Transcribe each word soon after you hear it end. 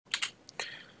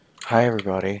Hi,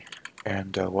 everybody,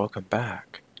 and welcome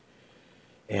back.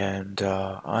 And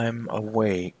I'm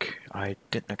awake. I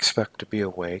didn't expect to be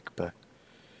awake, but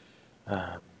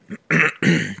um,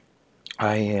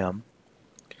 I am.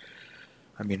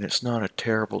 I mean, it's not a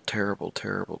terrible, terrible,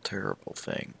 terrible, terrible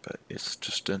thing, but it's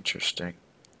just interesting.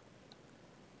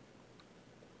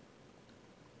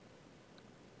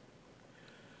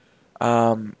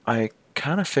 I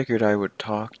kind of figured I would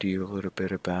talk to you a little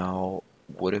bit about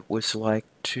what it was like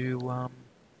to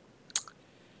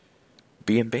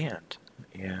be in band,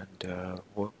 and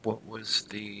what was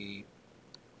the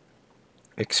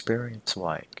experience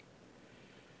like.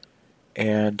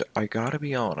 And I gotta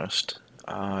be honest,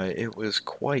 it was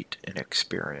quite an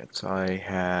experience. I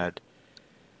had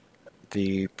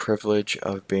the privilege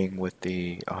of being with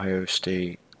the Ohio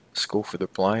State School for the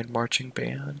Blind marching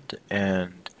band,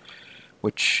 and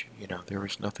which, there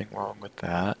was nothing wrong with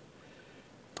that.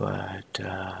 But,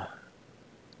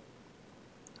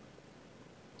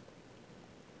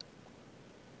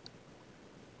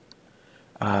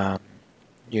 um,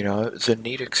 it was a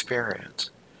neat experience.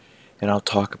 And I'll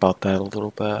talk about that a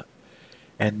little bit.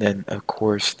 And then, of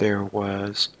course, there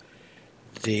was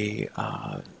the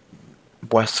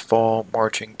Westfall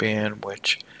marching band,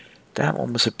 which that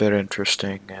one was a bit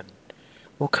interesting, and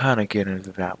we'll kind of get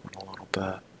into that one a little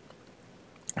bit.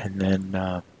 And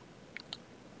then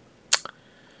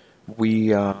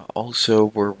we also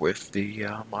were with the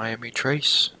Miami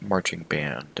Trace marching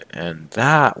band, and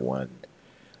that one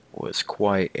was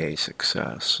quite a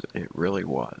success. It really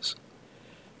was.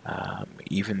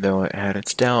 Even though it had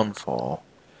its downfall,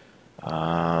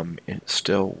 it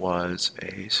still was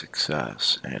a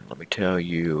success. And let me tell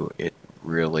you, it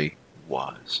really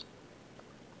was.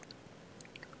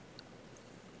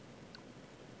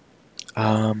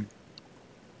 Um,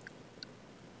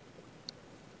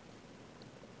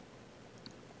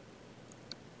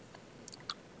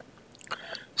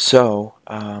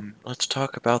 let's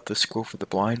talk about the School for the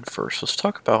Blind first. Let's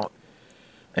talk about,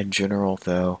 in general,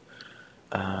 though,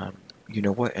 um,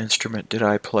 what instrument did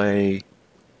I play?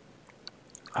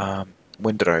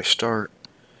 When did I start?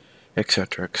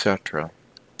 Etc., etc.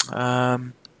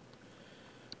 Um,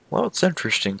 well, it's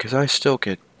interesting because I still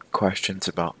get questions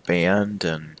about band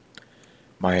and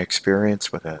my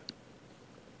experience with it.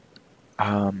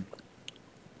 Um,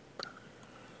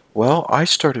 well, I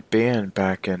started band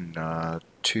back in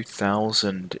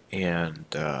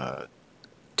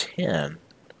 2010,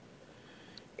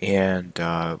 and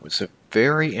it was a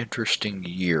very interesting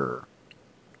year.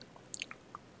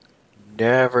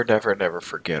 Never, never, never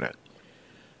forget it.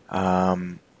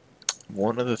 Um,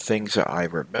 One of the things that I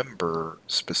remember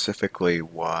specifically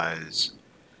was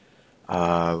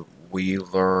uh, we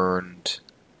learned,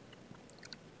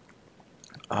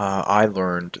 I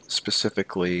learned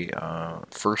specifically,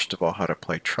 first of all, how to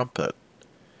play trumpet.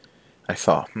 I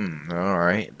thought, all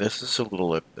right, this is a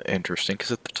little interesting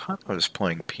because at the time I was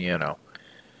playing piano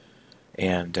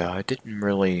and I didn't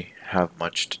really have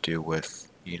much to do with,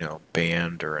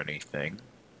 band or anything.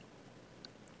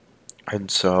 And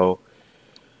so,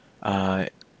 uh,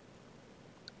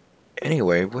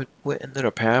 anyway, what ended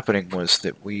up happening was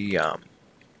that we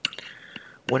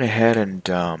went ahead and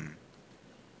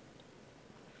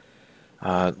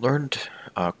learned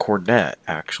cornet,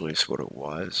 actually, is what it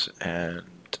was, and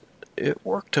it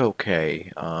worked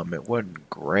okay. It wasn't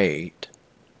great,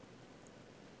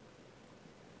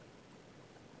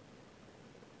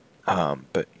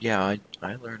 but yeah,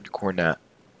 I learned cornet.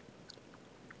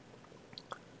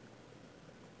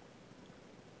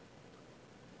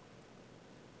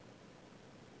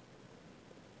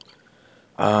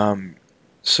 Um,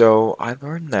 so I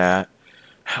learned that.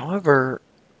 However,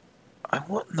 I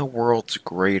wasn't the world's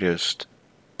greatest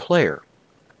player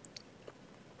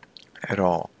at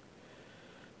all.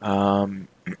 Um,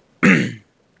 it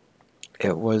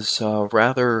was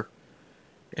rather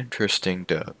interesting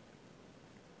to,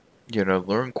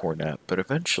 learn cornet, but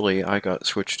eventually I got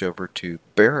switched over to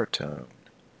baritone,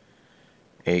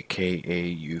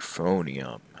 aka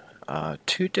euphonium.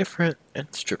 Two different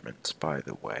instruments, by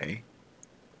the way.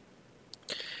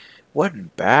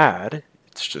 Wasn't bad,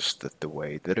 it's just that the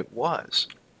way that it was.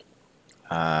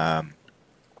 Um,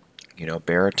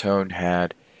 baritone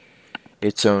had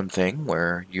its own thing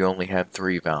where you only had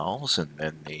three vowels, and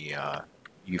then the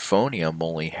euphonium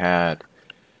only had,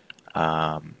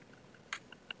 um,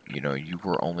 you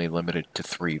were only limited to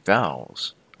three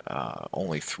vowels,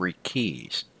 only three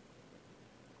keys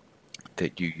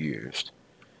that you used.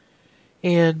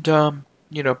 And,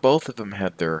 both of them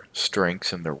had their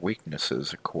strengths and their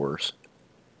weaknesses, of course.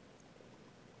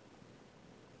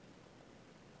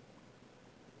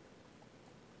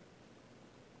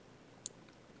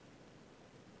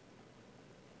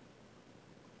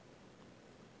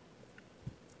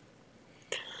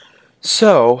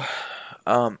 So,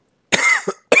 um,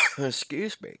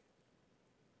 excuse me.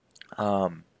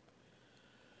 Um,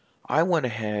 I went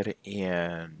ahead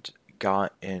and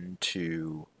got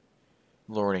into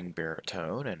learning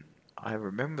baritone, and I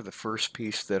remember the first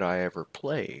piece that I ever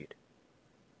played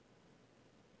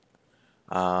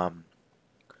um,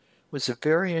 was a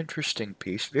very interesting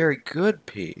piece, very good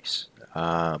piece.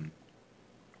 Um,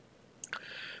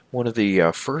 One of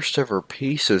the first ever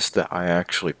pieces that I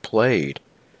actually played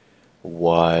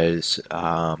was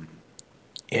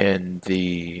in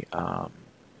the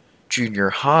junior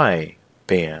high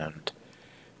band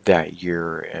that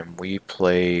year, and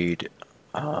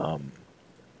um,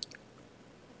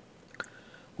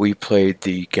 we played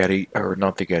the Getty, or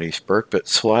not the Gettysburg, but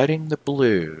Sliding the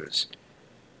Blues.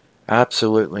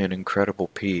 Absolutely an incredible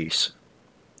piece.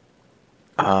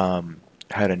 Um,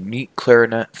 Had a neat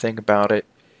clarinet thing about it,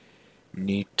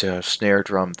 neat snare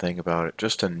drum thing about it,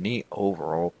 just a neat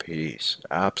overall piece.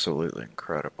 Absolutely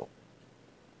incredible.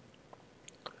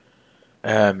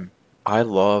 Um, I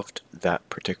loved that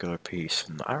particular piece,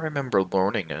 and I remember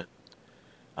learning it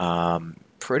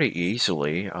pretty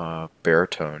easily,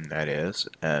 baritone that is,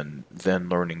 and then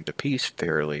learning the piece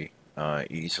fairly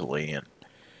easily. And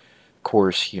of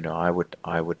course, I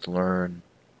would learn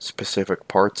specific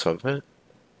parts of it,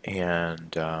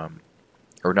 and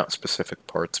or not specific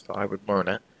parts, but I would learn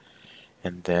it,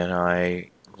 and then I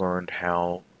learned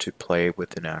how to play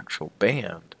with an actual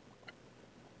band,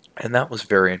 and that was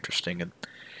very interesting. And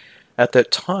at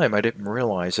that time, I didn't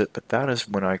realize it, but that is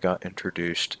when I got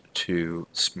introduced to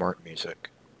Smart Music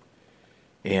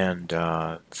and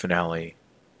Finale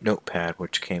Notepad,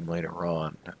 which came later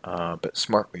on. But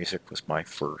Smart Music was my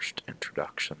first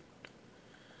introduction.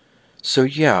 So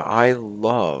yeah, I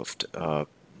loved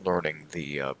learning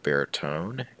the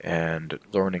baritone and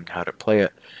learning how to play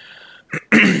it.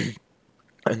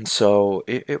 And so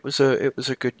it was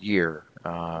a good year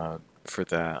for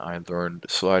that. I learned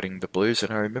sliding the blues,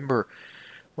 and I remember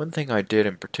one thing I did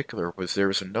in particular was there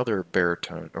was another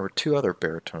baritone, or two other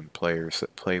baritone players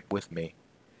that played with me.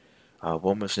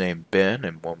 One was named Ben,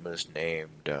 and one was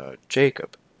named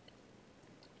Jacob.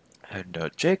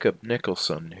 And Jacob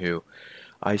Nicholson, who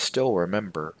I still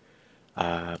remember,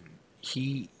 um,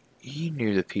 he he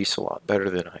knew the piece a lot better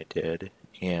than I did,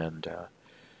 and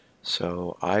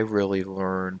so I really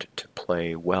learned to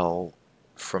play well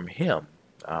from him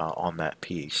on that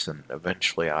piece, and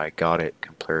eventually I got it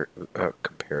compared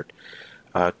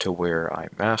to where I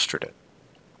mastered it.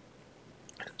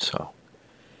 So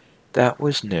that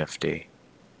was nifty.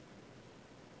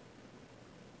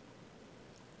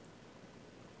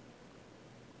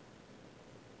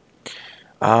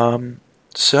 Um,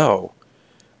 so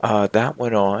that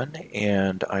went on,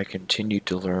 and I continued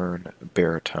to learn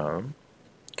baritone.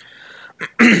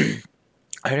 And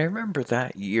I remember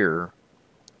that year.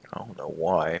 I don't know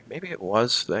why. Maybe it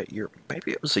was that year.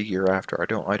 Maybe it was a year after. I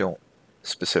don't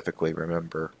specifically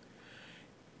remember.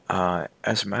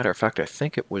 As a matter of fact, I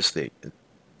think it was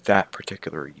that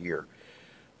particular year.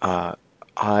 Uh,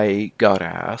 I got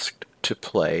asked to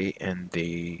play in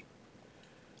the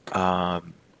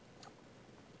um,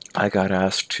 I got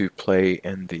asked to play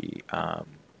in the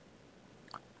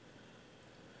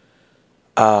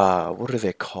what do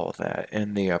they call that?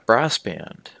 In the brass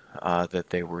band that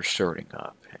they were starting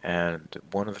up. And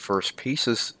one of the first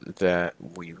pieces that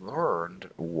we learned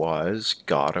was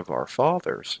God of Our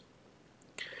Fathers.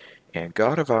 And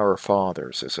God of Our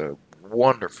Fathers is a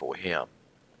wonderful hymn.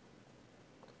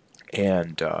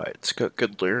 And it's got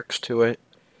good lyrics to it,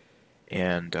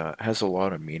 and has a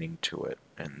lot of meaning to it.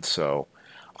 And so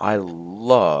I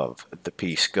love the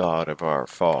piece God of Our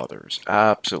Fathers.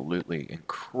 Absolutely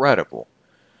incredible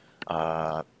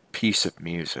uh, piece of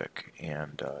music,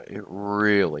 and it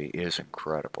really is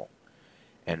incredible.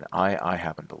 And I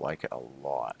happen to like it a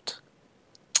lot.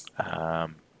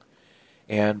 Um,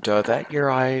 and that year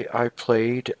I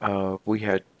played, we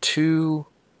had two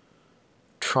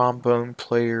trombone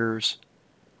players,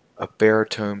 a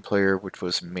baritone player, which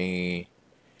was me,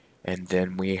 and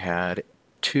then we had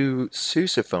two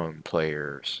sousaphone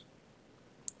players.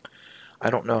 I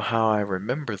don't know how I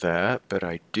remember that, but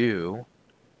I do.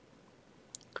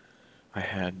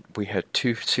 We had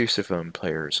two sousaphone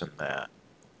players in that.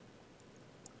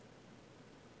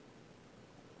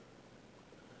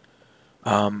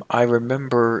 I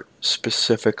remember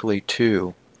specifically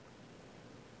too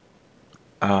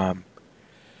um,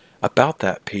 about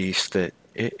that piece that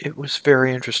it was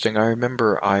very interesting. I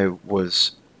remember I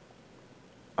was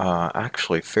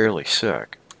actually fairly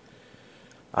sick.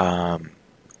 Um,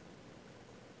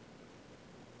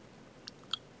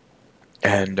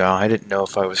 and I didn't know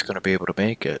if I was going to be able to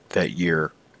make it that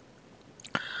year.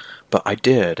 But I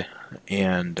did,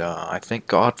 and I thank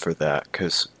God for that,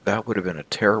 because that would have been a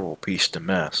terrible piece to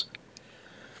miss.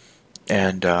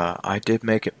 And I did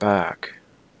make it back.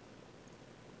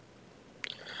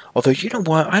 Although, you know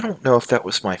what? I don't know if that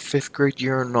was my 5th grade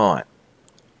year or not.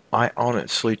 I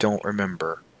honestly don't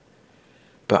remember.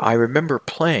 But I remember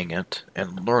playing it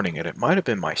and learning it. It might have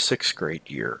been my 6th grade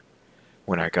year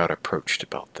when I got approached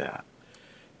about that.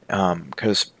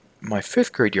 Because my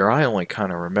 5th grade year, I only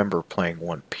kind of remember playing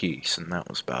one piece, and that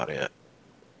was about it.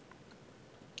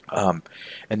 And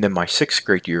then my 6th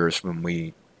grade year is when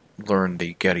we learned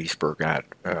the Gettysburg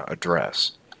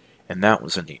Address, and that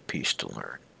was a neat piece to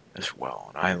learn as well.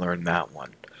 And I learned that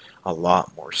one a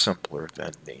lot more simpler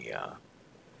than the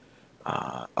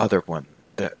other one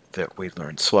that we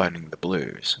learned, Sliding the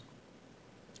Blues.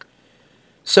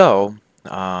 So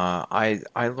I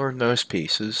learned those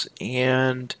pieces,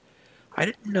 and I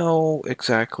didn't know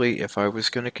exactly if I was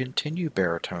going to continue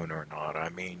baritone or not. I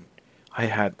mean, I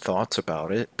had thoughts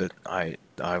about it, but I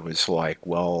was like,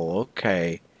 well,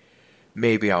 okay,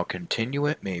 maybe I'll continue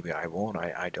it, maybe I won't.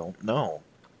 I don't know.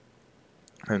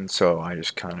 And so I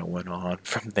just kind of went on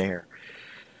from there.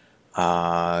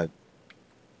 Uh,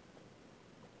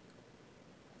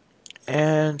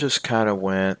 and just kind of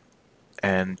went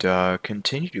and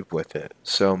continued with it.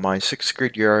 So my 6th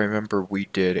grade year, I remember we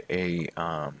did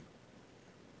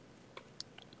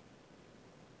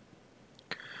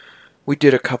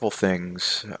a couple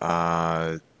things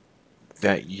that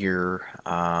year.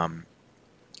 Of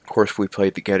course, we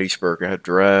played the Gettysburg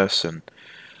Address, and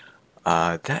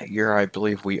that year I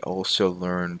believe we also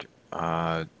learned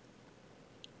God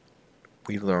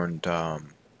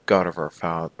of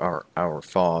our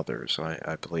fathers.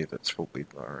 I believe that's what we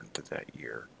learned that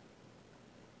year.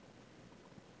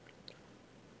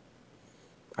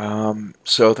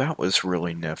 So that was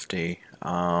really nifty.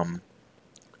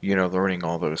 Learning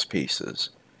all those pieces.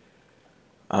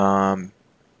 Um,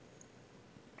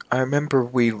 I remember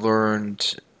we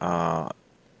learned. Well,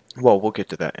 we'll get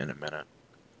to that in a minute.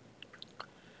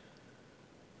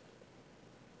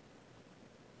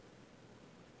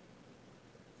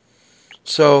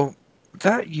 So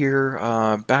that year,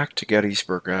 back to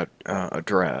Gettysburg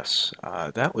Address,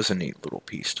 that was a neat little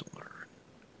piece to learn.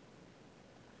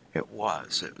 It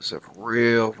was. It was a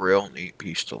real, real neat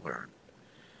piece to learn.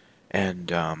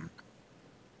 And,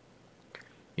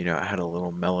 it had a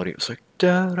little melody. It was like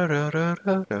da da da da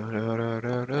da da da da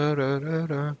da da da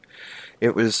da.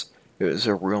 It was it was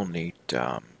a real neat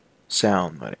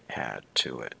sound that it had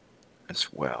to it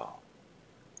as well.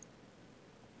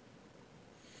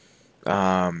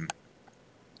 Um,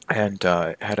 and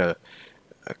it had a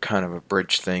kind of a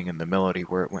bridge thing in the melody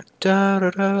where it went da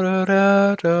da da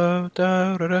da da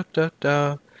da da da da da da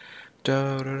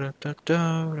da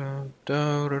da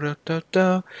da da da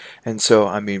da. And so,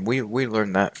 I mean, we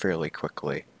learned that fairly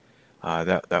quickly.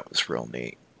 That was real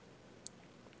neat.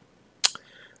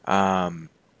 Um,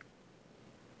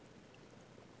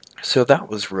 so that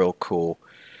was real cool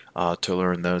to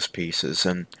learn those pieces.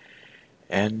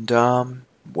 And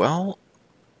well,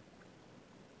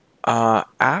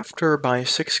 after my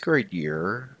 6th grade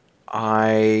year,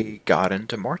 I got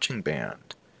into marching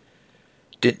band.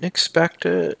 Didn't expect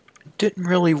it, didn't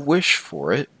really wish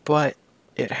for it, but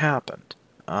it happened.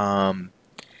 Um,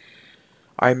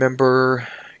 I remember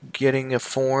getting a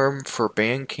form for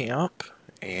band camp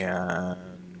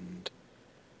and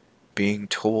being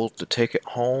told to take it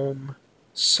home,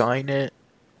 sign it,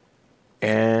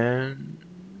 and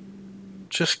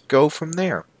just go from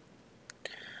there.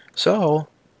 So,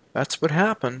 that's what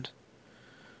happened.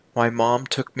 My mom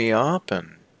took me up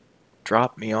and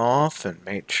dropped me off and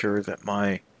made sure that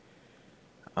my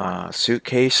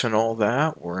suitcase and all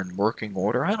that were in working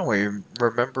order. I don't even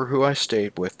remember who I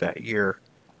stayed with that year.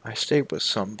 I stayed with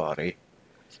somebody.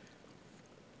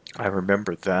 I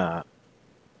remember that.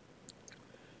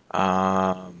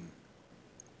 Um,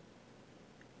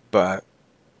 but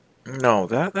no,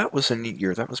 that was a neat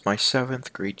year. That was my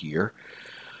 7th grade year.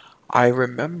 I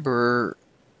remember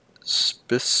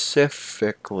specifically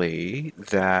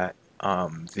that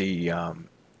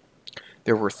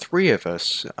there were 3 of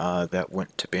us that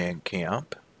went to band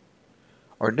camp.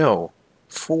 Or no,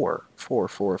 four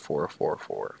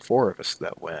of us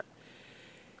that went.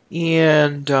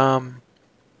 And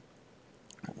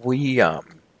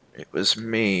it was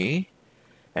me,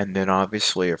 and then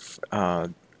obviously a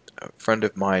friend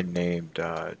of mine named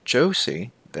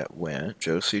Josie that went,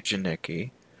 Josie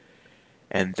Janicki.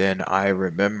 And then I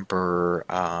remember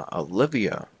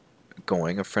Olivia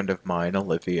going, a friend of mine,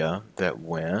 Olivia, that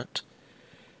went.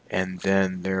 And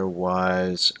then there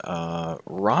was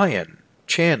Ryan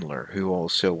Chandler, who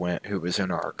also went, who was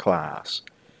in our class.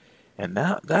 And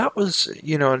that was,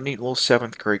 a neat little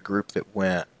seventh grade group that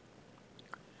went.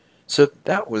 So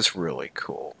that was really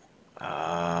cool.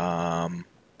 Um,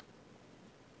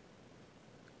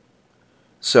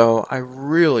 so I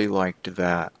really liked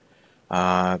that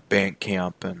band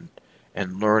camp and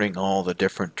learning all the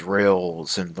different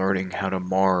drills and learning how to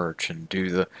march and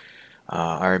do the.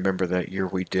 I remember that year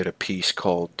we did a piece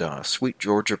called "Sweet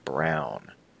Georgia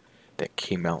Brown" that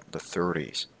came out in the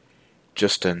 30s.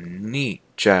 Just a neat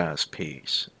jazz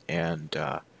piece, and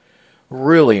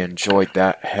really enjoyed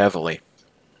that heavily.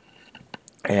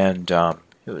 And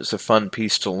it was a fun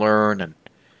piece to learn, and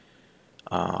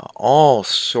all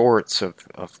sorts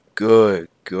of good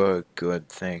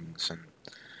things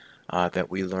and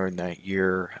that we learned that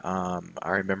year. I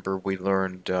remember we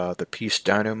learned the piece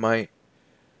Dynamite.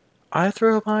 I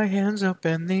throw my hands up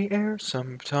in the air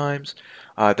sometimes.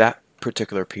 That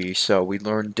particular piece, so we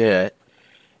learned it.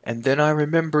 And then I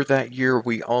remember that year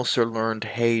we also learned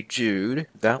Hey Jude.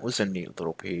 That was a neat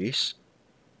little piece.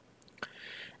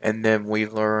 And then we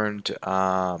learned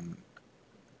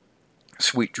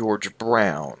Sweet George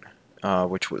Brown,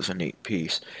 which was a neat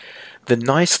piece. The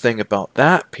nice thing about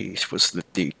that piece was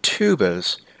that the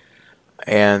tubas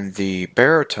and the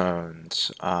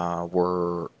baritones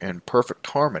were in perfect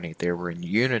harmony. They were in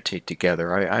unity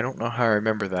together. I don't know how I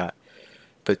remember that,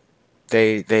 but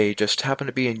they just happened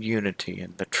to be in unity,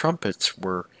 and the trumpets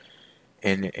were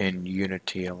in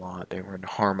unity a lot. They were in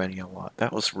harmony a lot.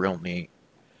 That was real neat.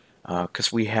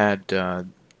 Because we had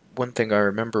one thing I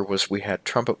remember was we had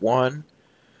trumpet one,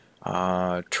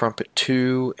 trumpet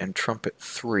two, and trumpet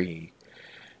three.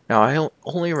 Now I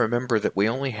only remember that we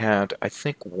only had, I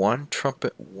think, one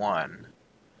trumpet one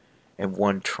and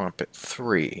one trumpet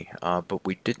three, but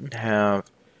we didn't have.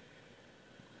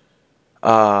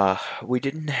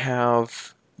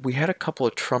 We had a couple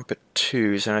of trumpet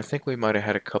twos, and I think we might have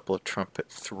had a couple of trumpet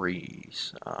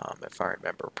threes, if I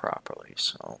remember properly.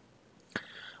 So,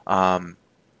 um,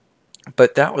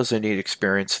 but that was a neat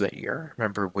experience that year.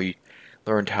 Remember, we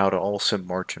learned how to also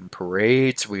march in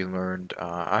parades. We learned.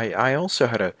 I also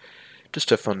had a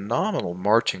just a phenomenal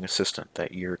marching assistant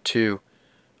that year too.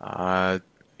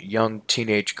 Young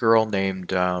teenage girl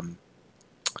named oh,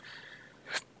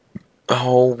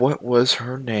 what was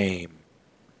her name?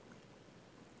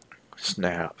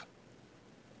 Snap.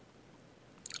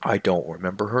 I don't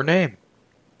remember her name.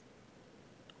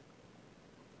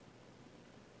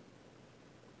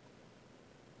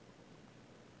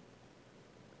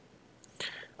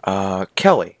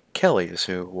 Kelly. Kelly is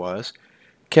who it was.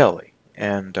 Kelly.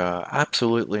 And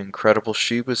absolutely incredible.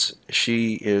 She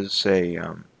is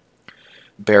a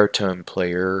baritone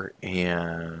player,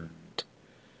 and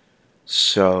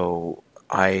so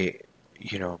I,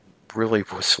 you know, really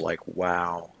was like,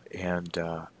 wow, and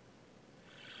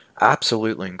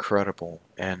absolutely incredible.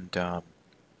 And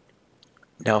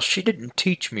now she didn't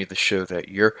teach me the show that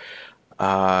year,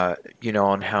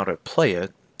 on how to play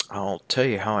it. I'll tell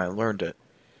you how I learned it.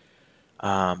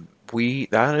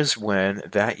 That is when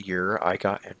that year I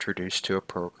got introduced to a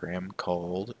program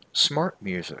called Smart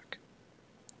Music.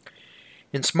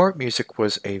 And Smart Music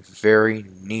was a very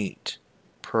neat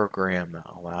program that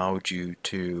allowed you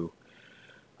to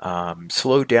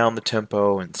slow down the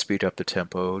tempo and speed up the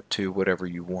tempo to whatever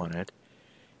you wanted.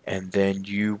 And then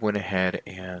you went ahead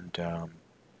and,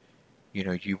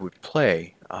 you would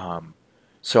play.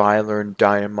 So I learned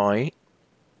Dynamite.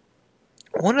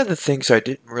 One of the things I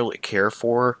didn't really care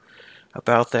for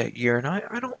about that year, and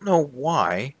I don't know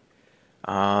why,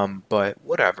 but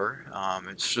whatever,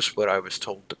 it's just what I was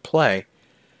told to play,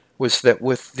 was that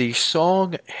with the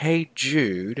song Hey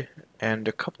Jude and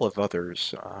a couple of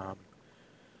others,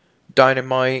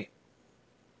 Dynamite,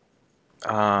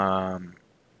 um,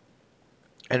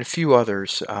 and a few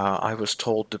others, I was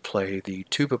told to play the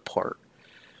tuba part.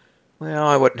 Well,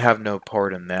 I wouldn't have no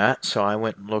part in that, so I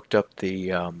went and looked up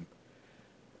the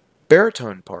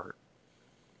baritone part.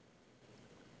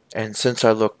 And since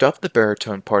I looked up the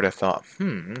baritone part, I thought,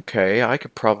 okay, I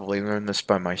could probably learn this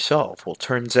by myself. Well,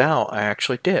 turns out I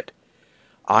actually did.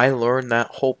 I learned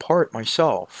that whole part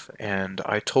myself, and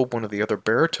I told one of the other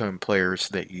baritone players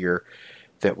that year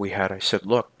that we had, I said,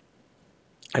 look,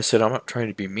 I said, I'm not trying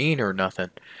to be mean or nothing,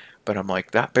 but I'm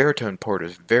like, that baritone part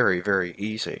is very, very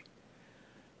easy.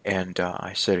 And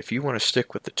I said, if you want to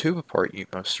stick with the tuba part, you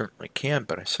most certainly can,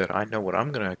 but I said, I know what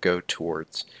I'm going to go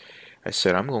towards. I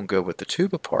said, I'm going to go with the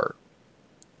tuba part.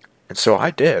 And so I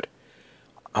did.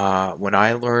 When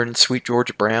I learned Sweet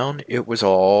George Brown, it was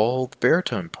all the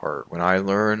baritone part. When I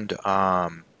learned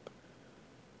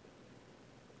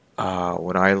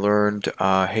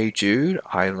Hey Jude,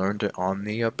 I learned it on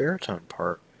the baritone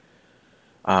part.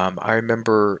 I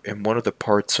remember in one of the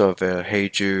parts of Hey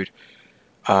Jude,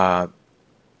 uh,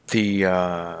 the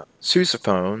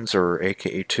sousaphones, or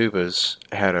AKA tubas,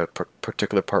 had a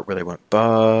particular part where they went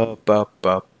ba ba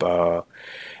ba ba,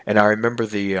 and I remember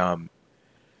the the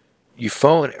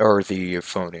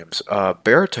euphoniums,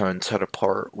 baritones had a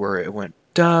part where it went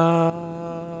dum,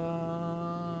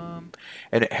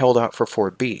 and it held out for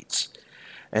 4 beats,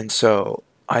 and so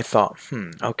I thought,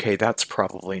 okay, that's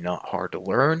probably not hard to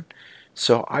learn,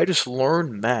 so I just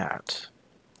learned that,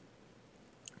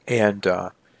 and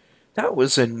that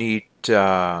was a neat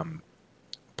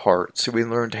part. So we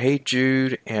learned Hey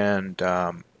Jude and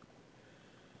um,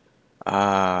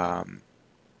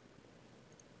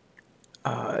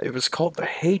 it was called the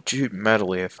Hey Jude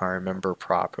medley, if I remember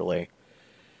properly.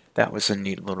 That was a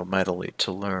neat little medley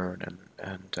to learn,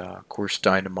 and of course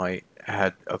Dynamite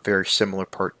had a very similar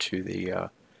part to the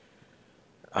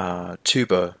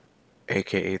tuba,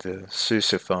 aka the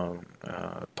sousaphone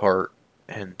part,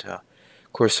 and of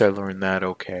course I learned that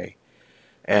okay.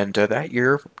 And that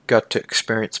year, got to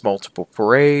experience multiple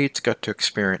parades, got to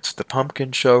experience the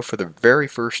pumpkin show for the very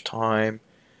first time.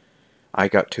 I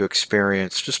got to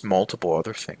experience just multiple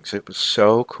other things. It was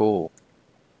so cool.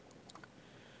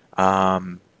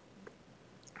 Um,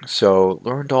 so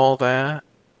learned all that,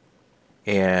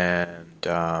 and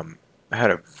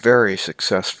had a very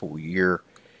successful year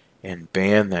in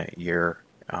band that year.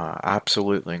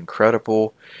 Absolutely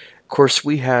incredible. Of course,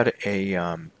 we had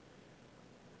a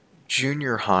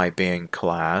junior high band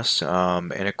class,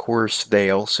 and of course, they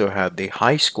also had the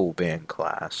high school band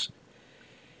class.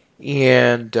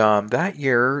 And that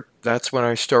year, that's when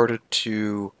I started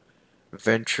to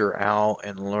venture out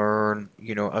and learn,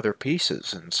 other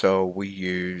pieces. And so we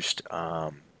used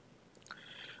a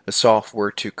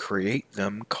software to create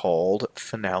them called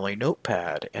Finale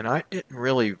Notepad. And I didn't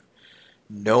really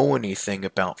know anything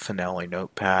about Finale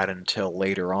Notepad until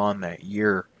later on that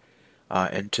year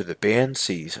into the band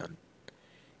season.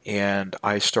 And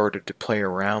I started to play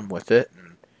around with it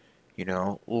and,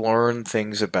 learn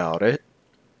things about it.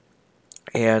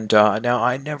 And now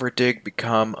I never did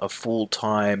become a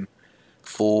full-time,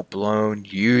 full-blown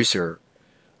user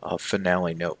of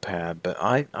Finale Notepad, but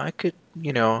I could,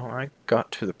 I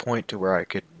got to the point to where I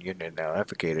could,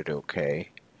 navigate it okay.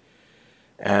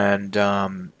 And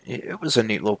it was a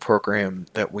neat little program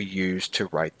that we used to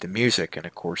write the music. And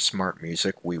of course, Smart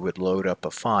Music, we would load up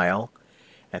a file,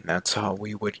 and that's how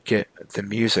we would get the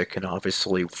music. And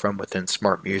obviously, from within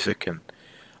Smart Music, and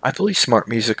I believe Smart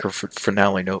Music or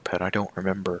Finale Notepad, I don't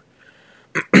remember.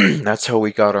 That's how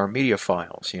we got our media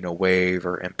files, WAV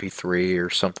or MP3 or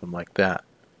something like that.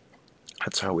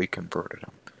 That's how we converted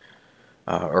them,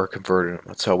 or converted them.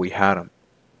 That's how we had them.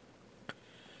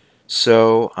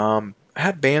 So, I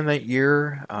had band that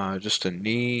year, just a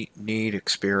neat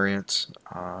experience.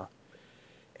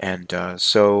 And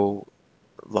so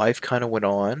life kind of went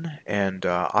on, and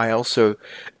I also,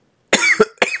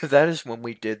 that is when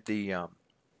we did the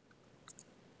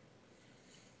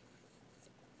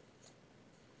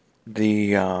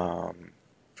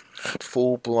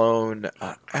full blown,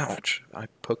 ouch, I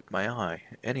poked my eye.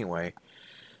 Anyway,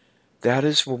 that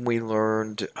is when we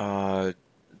learned the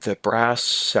brass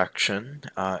section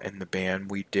in the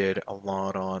band. We did a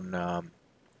lot on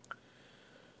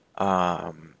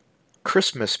um,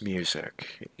 Christmas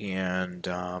music, and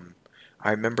I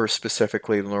remember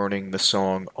specifically learning the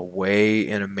song "Away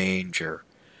in a Manger."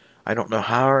 I don't know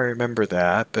how I remember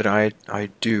that, but I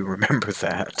do remember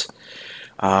that.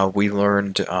 We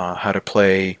learned how to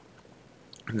play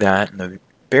that, and the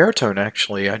baritone,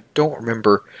 actually, I don't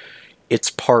remember its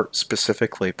part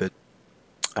specifically, but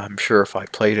I'm sure if I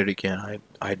played it again,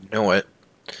 I'd know it.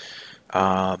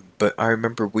 But I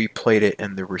remember we played it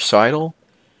in the recital,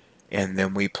 and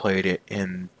then we played it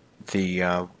in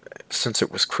the since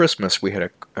it was Christmas, we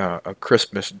had a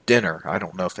Christmas dinner. I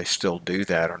don't know if they still do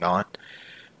that or not,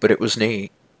 but it was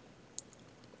neat.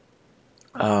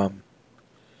 Um,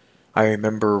 I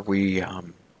remember we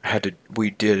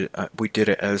did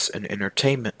it as an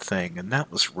entertainment thing, and that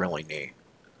was really neat.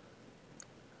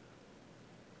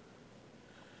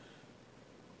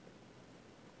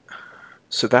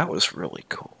 So that was really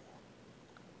cool.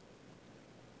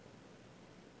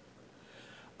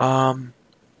 Um,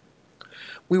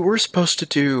 we were supposed to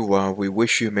do "We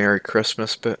Wish You Merry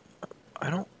Christmas," but I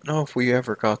don't know if we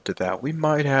ever got to that. We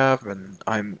might have, and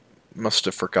I must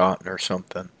have forgotten or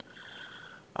something.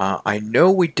 I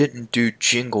know we didn't do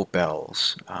Jingle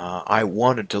Bells. I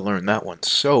wanted to learn that one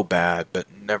so bad, but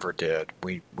never did.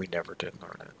 We never did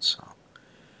learn it, so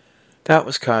that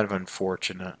was kind of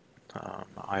unfortunate.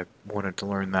 I wanted to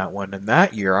learn that one. And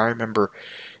that year, I remember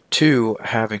too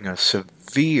having a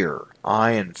severe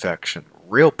eye infection,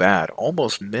 real bad,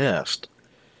 almost missed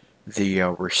the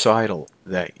recital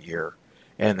that year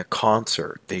and the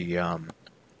concert, the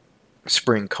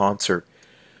spring concert.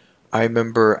 I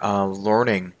remember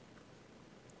learning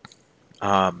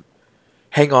um,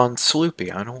 "Hang On,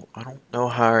 Sloopy." I don't know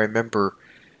how I remember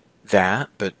that,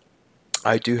 but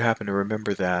I do happen to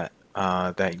remember that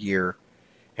that year,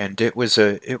 and it was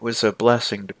a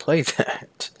blessing to play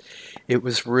that. It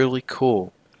was really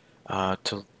cool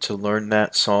to learn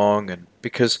that song, and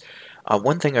because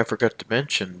one thing I forgot to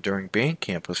mention during band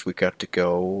camp was we got to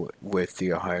go with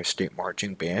the Ohio State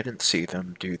Marching Band and see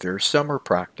them do their summer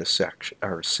practice section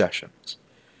or sessions.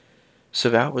 So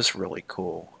that was really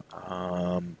cool.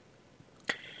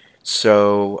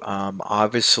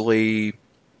 Obviously,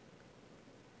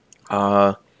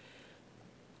 uh,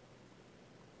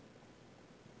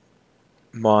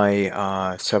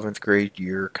 my seventh grade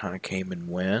year kind of came and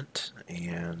went,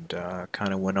 and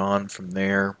kind of went on from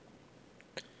there.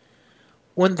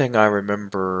 One thing I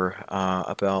remember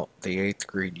about the eighth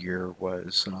grade year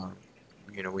was,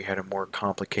 we had a more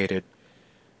complicated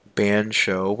band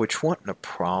show, which wasn't a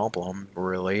problem,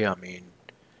 really. I mean,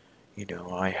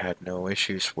 I had no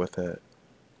issues with it.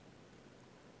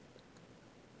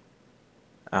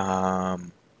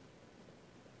 Um,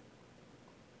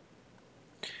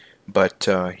 but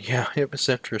yeah, it was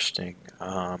interesting.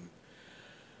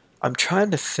 I'm trying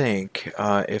to think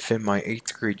if in my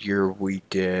eighth grade year we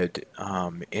did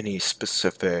any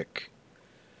specific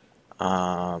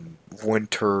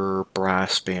winter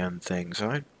brass band things.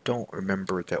 I don't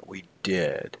remember that we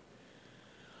did.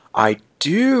 I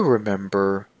do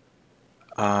remember,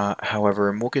 however,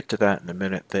 and we'll get to that in a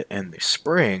minute, that in the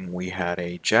spring we had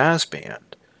a jazz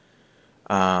band.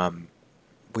 Um,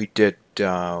 we did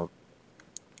one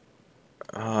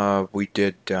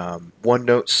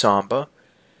note samba.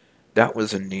 That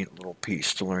was a neat little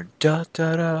piece to learn. Da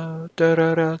da da da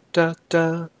da da da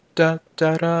da da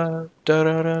da da da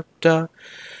da da.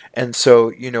 And so,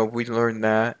 we learned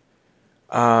that.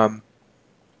 Um,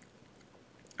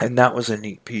 and that was a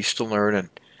neat piece to learn. And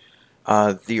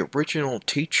the original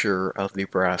teacher of the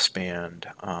brass band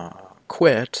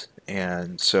quit,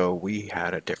 and so we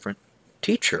had a different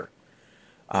teacher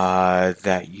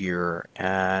that year,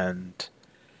 and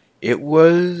it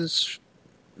was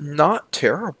not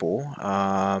terrible,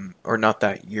 or not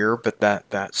that year, but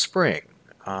that spring.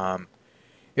 Um,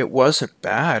 it wasn't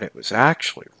bad. It was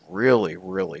actually really,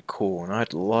 really cool, and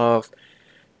I'd love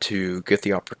to get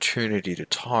the opportunity to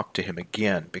talk to him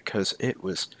again because it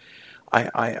was.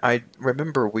 I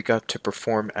remember we got to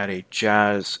perform at a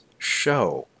jazz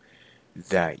show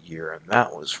that year, and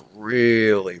that was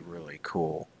really, really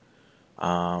cool.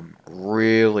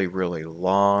 Really, really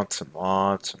lots and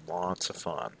lots and lots of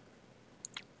fun.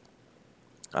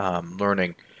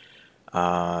 Learning,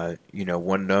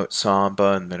 one note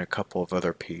samba and then a couple of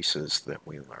other pieces that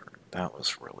we learned. That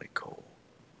was really cool.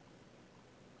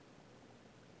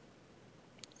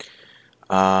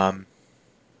 Um,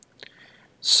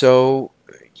 so,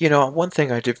 one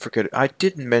thing I did forget, I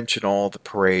didn't mention all the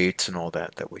parades and all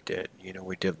that we did.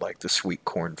 We did like the Sweet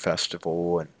Corn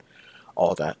Festival and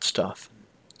all that stuff.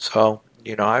 So,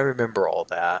 I remember all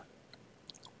that.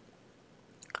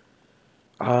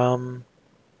 Um,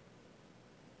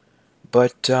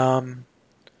 but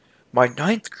my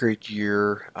ninth grade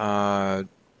year, or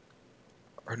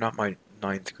not my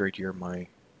ninth grade year, my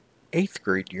eighth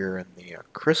grade year in the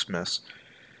Christmas,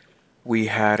 we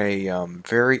had a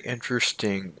very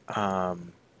interesting uh,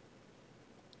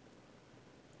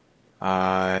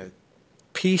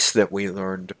 piece that we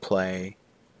learned to play,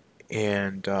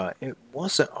 and it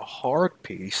wasn't a hard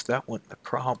piece. That wasn't the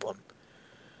problem.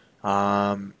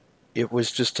 Um, it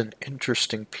was just an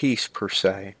interesting piece per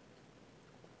se.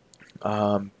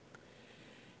 Um,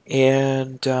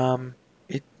 and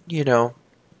it you know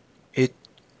it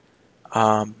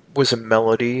was a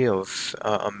medley of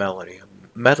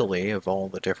all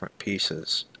the different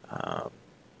pieces.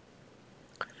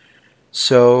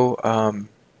 So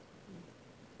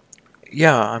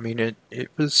yeah, I mean it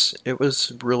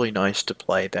was really nice to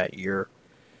play that year.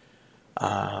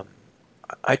 Um,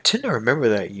 I tend to remember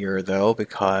that year though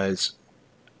because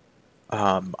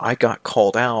I got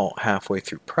called out halfway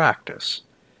through practice.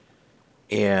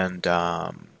 And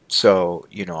so,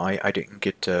 I didn't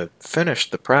get to finish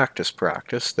the practice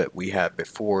that we had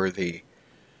before the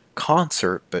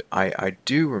concert, but I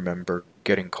do remember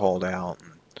getting called out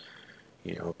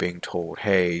and, being told,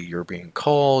 hey, you're being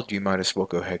called, you might as well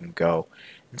go ahead and go.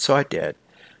 And so I did.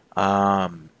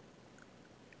 Um,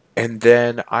 and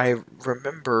then I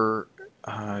remember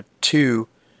two,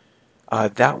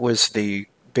 that was the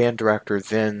band director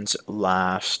then's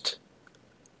last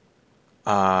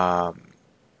um,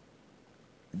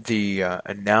 the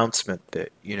announcement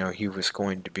that he was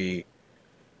going to be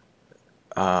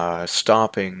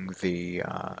stopping the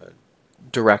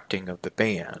directing of the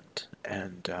band,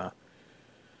 and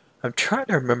I'm trying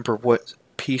to remember what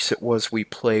piece it was we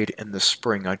played in the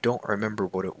spring. I don't remember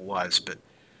what it was, but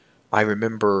I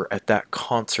remember at that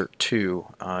concert too,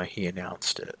 he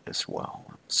announced it as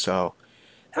well. So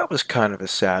that was kind of a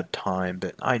sad time,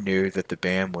 but I knew that the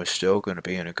band was still going to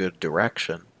be in a good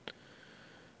direction.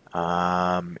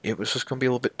 It was just going to be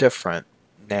a little bit different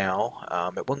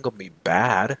now. It wasn't going to be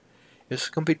bad. It was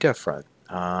going to be different.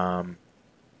 And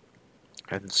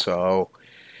so,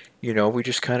 we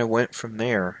just kind of went from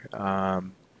there.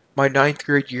 My ninth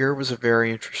grade year was a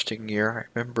very interesting year.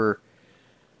 I remember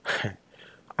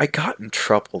I got in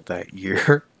trouble that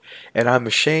year, and I'm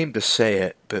ashamed to say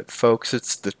it, but folks,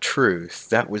 it's the truth.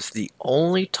 That was the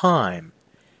only time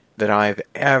that I've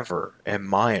ever, in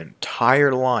my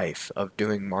entire life of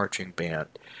doing marching band,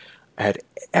 had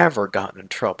ever gotten in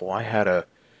trouble. I had a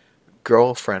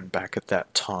girlfriend back at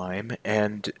that time,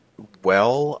 and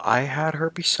well, I had her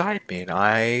beside me, and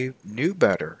I knew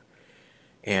better.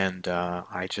 And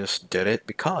I just did it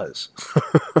because.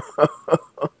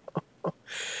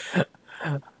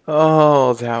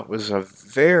 Oh, that was a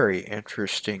very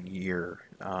interesting year.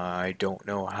 I don't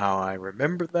know how I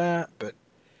remember that, but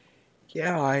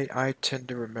yeah, I tend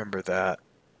to remember that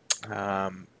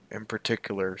in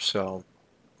particular. So,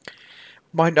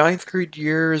 my ninth grade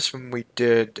years when we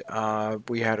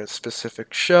had a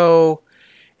specific show,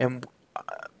 and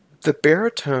the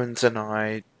baritones and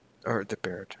I, or the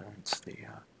baritones, the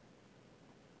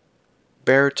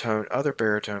other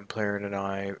baritone player and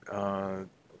I,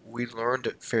 we learned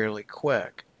it fairly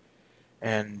quick.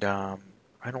 And I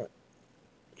don't,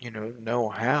 know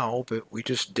how, but we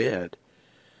just did.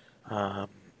 Um,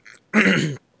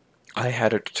 I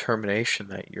had a determination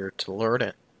that year to learn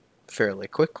it fairly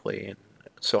quickly, and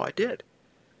so I did.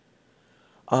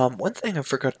 One thing I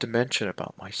forgot to mention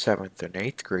about my 7th and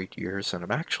 8th grade years, and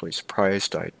I'm actually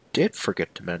surprised I did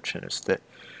forget to mention, is that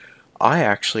I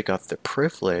actually got the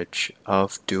privilege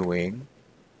of doing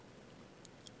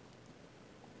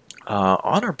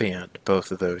honor band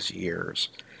both of those years.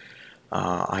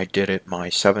 I did it my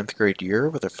 7th grade year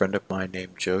with a friend of mine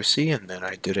named Josie, and then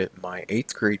I did it my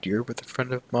 8th grade year with a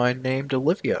friend of mine named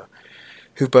Olivia,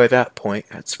 who by that point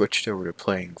had switched over to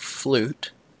playing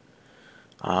flute.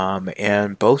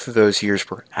 And both of those years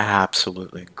were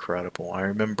absolutely incredible. I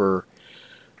remember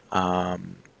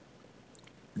um,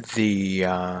 the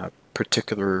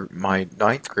my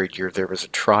 9th grade year, there was a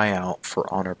tryout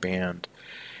for honor band,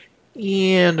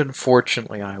 and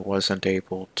unfortunately, I wasn't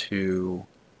able to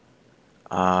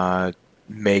uh,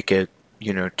 make it,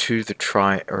 to the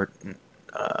try or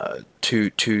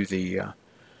to the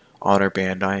honor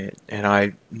band.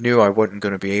 I knew I wasn't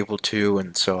going to be able to,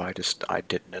 and so I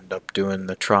didn't end up doing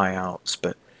the tryouts.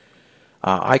 But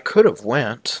I could have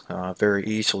went very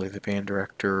easily. The band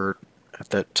director at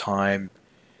that time,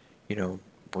 you know,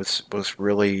 was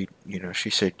really, she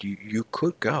said you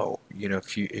could go.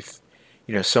 If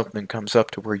something comes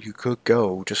up to where you could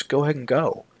go, just go ahead and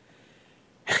go.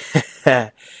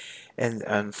 And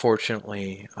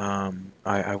unfortunately,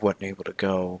 I wasn't able to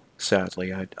go,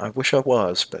 sadly. I wish I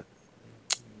was, but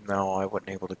no, I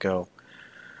wasn't able to go.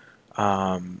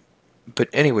 Um, but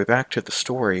anyway, back to the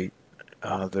story.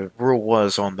 The rule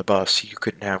was on the bus you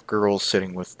couldn't have girls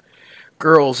sitting with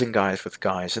girls and guys with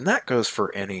guys, and that goes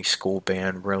for any school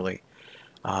band, really.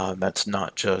 That's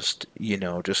not just,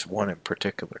 just one in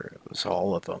particular. It was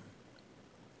all of them.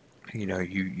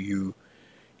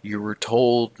 You were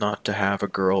told not to have a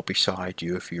girl beside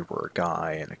you if you were a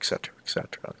guy, and etc.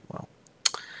 etc. Well,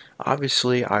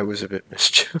 obviously, I was a bit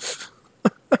mischief.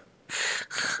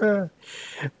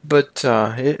 But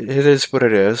it is what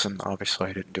it is, and obviously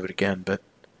I didn't do it again. But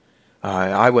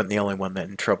I wasn't the only one that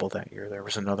in trouble that year. There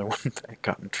was another one that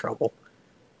got in trouble.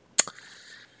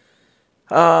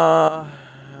 Uh,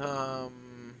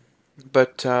 um,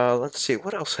 but let's see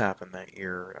what else happened that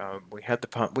year. We had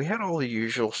we had all the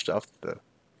usual stuff, the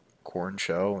corn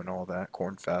show and all that,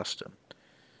 corn fest,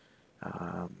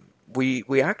 and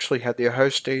we actually had the Ohio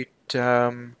State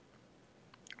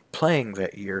playing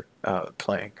that year.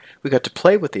 Playing, we got to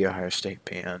play with the Ohio State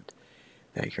band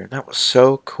that year, and that was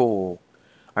so cool.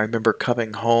 I remember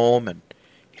coming home and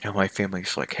my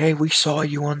family's like, "Hey, we saw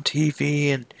you on TV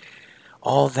and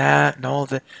all that and all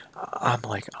that." I'm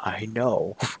like, "I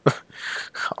know."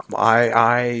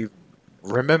 I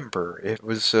remember it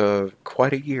was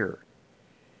quite a year.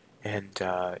 And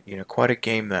quite a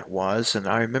game that was. And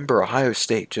I remember Ohio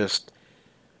State just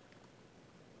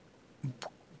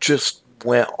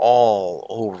went all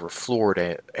over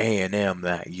Florida A&M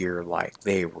that year like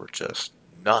they were just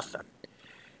nothing.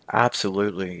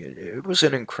 Absolutely. It was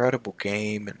an incredible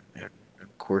game, and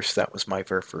of course, that was my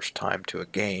very first time to a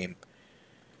game.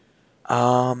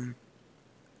 Um,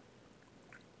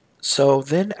 so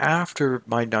then, after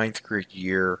my ninth grade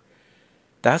year,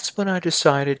 that's when I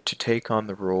decided to take on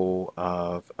the role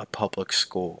of a public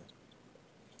school,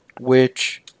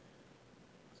 which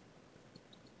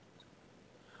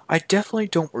I definitely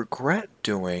don't regret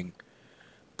doing,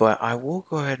 but I will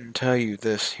go ahead and tell you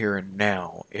this here and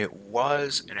now. It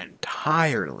was an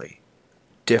entirely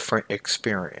different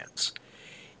experience.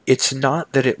 It's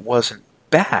not that it wasn't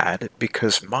bad,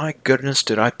 because my goodness,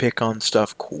 did I pick on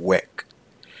stuff quick.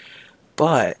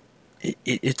 But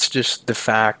it's just the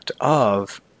fact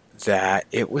of that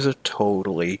it was a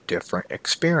totally different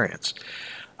experience.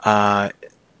 Uh,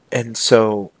 and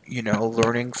so,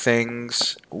 learning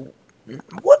things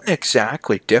wasn't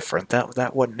exactly different.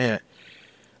 That wasn't it.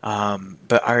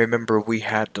 But I remember we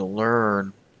had to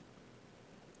learn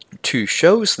two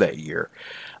shows that year.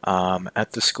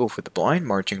 At the School for the Blind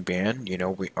marching band,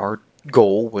 our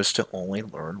goal was to only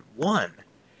learn one,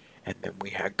 and then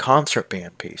we had concert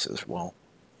band pieces. Well,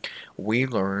 we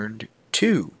learned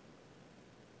two,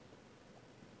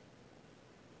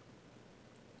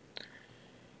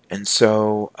 and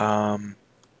so I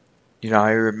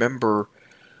remember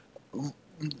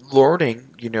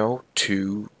learning,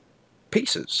 two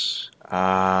pieces.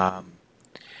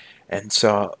 And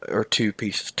so, or two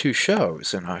pieces, two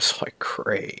shows, and I was like,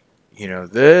 great,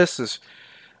 this is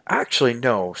actually,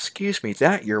 no, excuse me.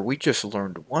 That year we just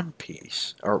learned one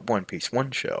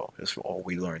show is all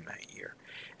we learned that year.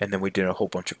 And then we did a whole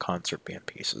bunch of concert band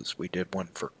pieces. We did one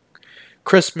for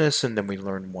Christmas, and then we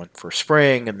learned one for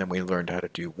spring, and then we learned how to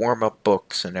do warm up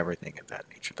books and everything of that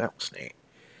nature. That was neat.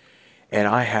 And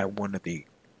I had one of the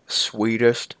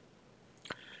sweetest,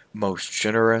 most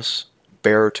generous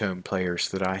baritone players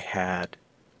that I had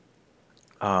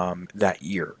that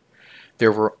year.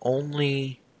 There were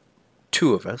only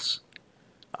two of us.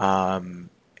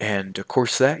 And of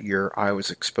course, that year I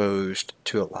was exposed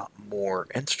to a lot more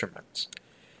instruments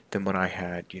than when I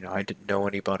had, I didn't know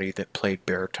anybody that played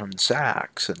baritone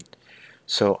sax. And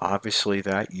so obviously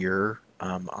that year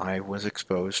I was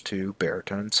exposed to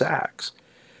baritone sax.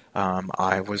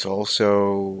 I was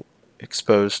also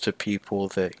exposed to people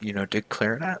that, did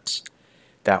clarinets.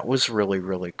 That was really,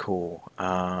 really cool.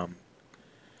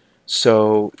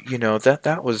 So,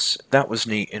 that was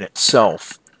neat in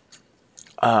itself.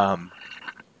 Um,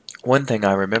 One thing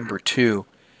I remember too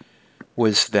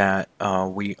was that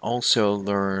we also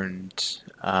learned,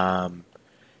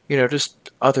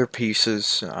 just other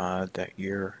pieces that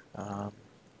year.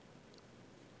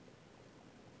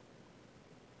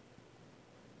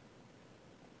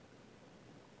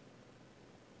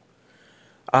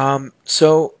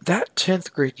 So that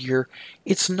 10th grade year,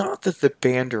 it's not that the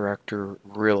band director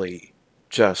really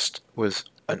just was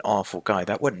an awful guy.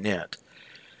 That wasn't it.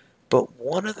 But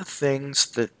one of the things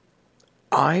that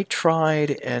I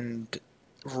tried, and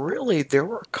really there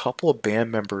were a couple of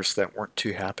band members that weren't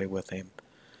too happy with him,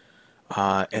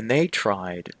 and they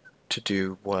tried to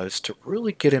do was to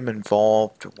really get him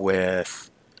involved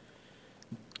with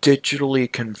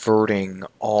digitally converting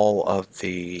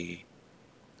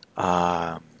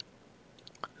um,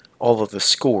 all of the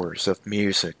scores of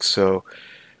music. So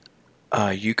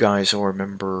you guys will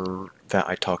remember that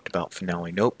I talked about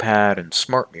Finale Notepad and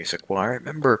Smart Music. Well, I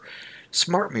remember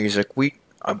Smart Music.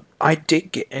 I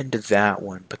did get into that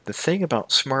one, but the thing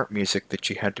about Smart Music that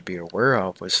you had to be aware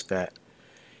of was that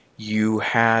you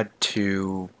had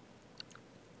to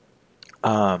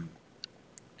um,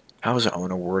 how was I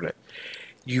want to word it?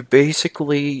 You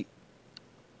basically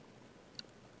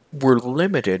were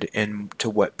limited in to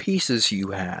what pieces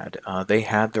you had. They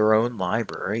had their own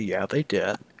library, yeah, they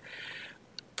did,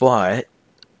 but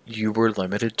you were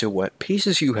limited to what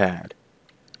pieces you had.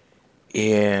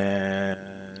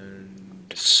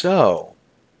 And so,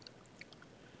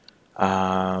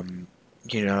 um,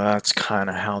 that's kind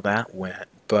of how that went.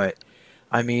 But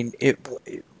I mean, it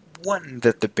wasn't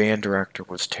that the band director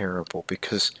was terrible,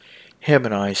 because him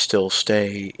and I still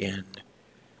stay in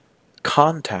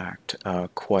contact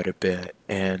quite a bit,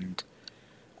 and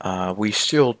we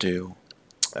still do.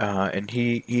 And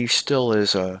he still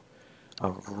is a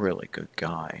really good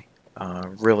guy.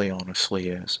 Really honestly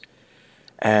is.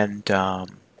 And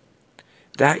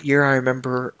that year I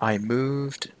remember I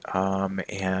moved,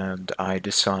 and I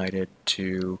decided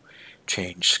to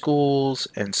change schools.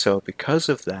 And so because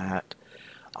of that,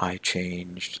 I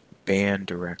changed band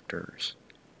directors,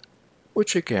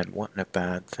 which again wasn't a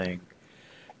bad thing.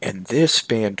 And this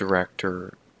band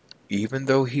director, even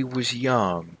though he was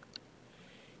young,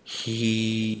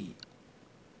 he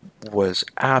was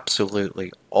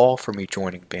absolutely all for me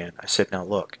joining band. I said, now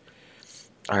look,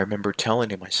 I remember telling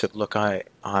him, I said, look, I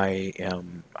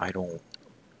don't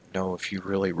know if you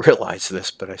really realize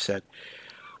this, but I said,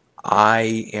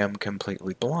 I am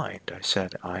completely blind. I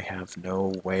said, I have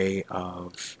no way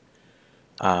of,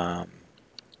 um,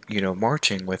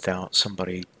 marching without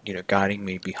somebody, guiding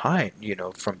me behind,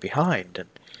 from behind.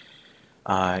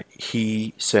 And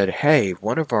he said, hey,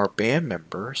 one of our band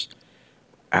members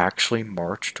actually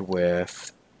marched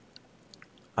with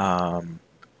um,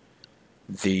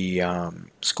 the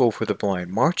School for the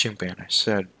Blind marching band. I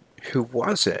said, who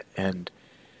was it? And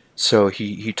so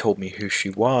he told me who she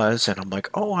was, and I'm like,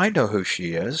 oh, I know who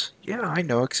she is. Yeah, I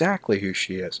know exactly who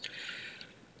she is.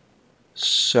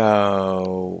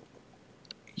 So,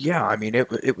 yeah, I mean,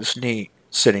 it was neat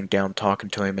sitting down talking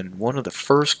to him, and one of the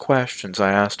first questions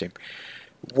I asked him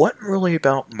wasn't really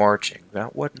about marching.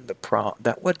 That wasn't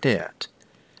that wasn't it.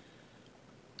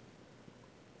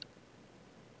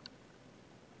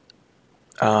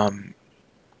 Um,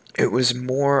 it was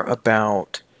more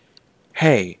about,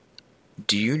 hey,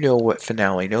 do you know what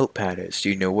Finale Notepad is? Do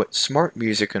you know what Smart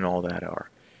Music and all that are?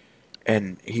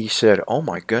 And he said, oh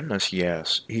my goodness,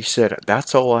 yes. He said,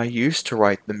 that's all I used to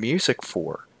write the music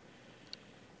for.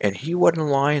 And he wasn't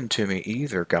lying to me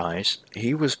either, guys.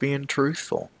 He was being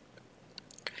truthful.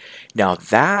 Now,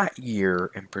 that year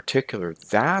in particular,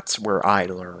 that's where I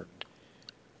learned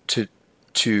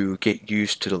to get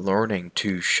used to learning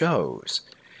two shows.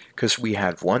 Because we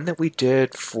had one that we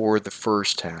did for the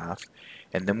first half,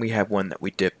 and then we had one that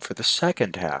we did for the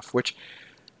second half, which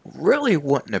really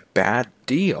wasn't a bad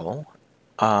deal.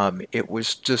 It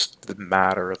was just the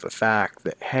matter of the fact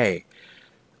that, hey,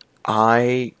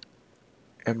 I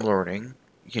am learning,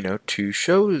 two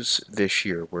shows this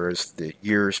year, whereas the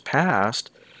years past,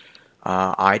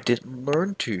 I didn't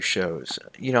learn two shows.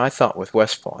 I thought with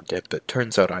Westfall I did, but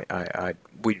turns out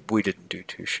we didn't do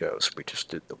two shows. We just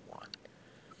did the one.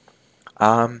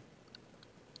 Um,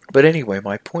 but anyway,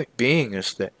 my point being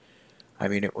is that, I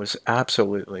mean, it was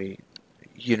absolutely,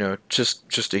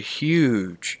 just a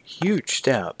huge, huge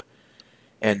step.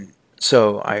 And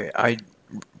so I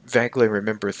vaguely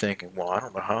remember thinking, well, I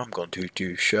don't know how I'm going to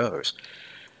do shows.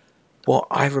 Well,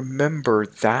 I remember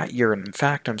that year, and in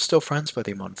fact, I'm still friends with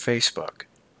him on Facebook.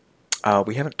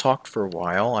 We haven't talked for a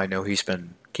while. I know he's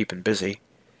been keeping busy.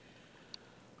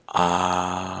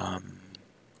 Um,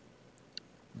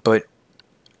 but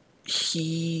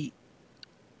he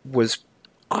was,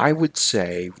 I would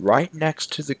say, right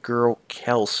next to the girl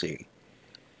Kelsey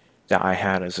that I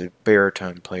had as a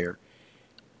baritone player.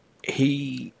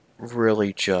 He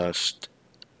really just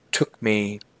took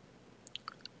me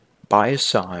by his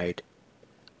side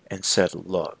and said,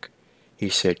 look, he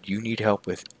said, you need help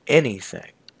with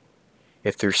anything.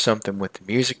 If there's something with the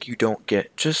music you don't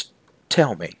get, just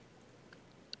tell me.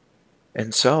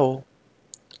 And so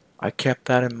I kept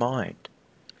that in mind.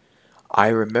 I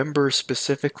remember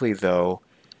specifically, though,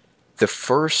 the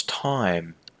first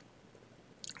time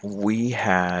we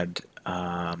had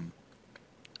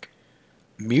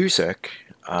music,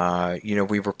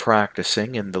 we were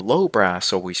practicing, and the low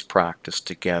brass always practiced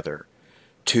together.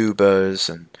 Tubas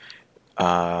and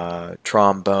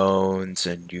trombones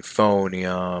and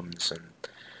euphoniums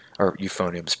or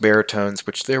euphoniums, baritones,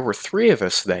 which there were three of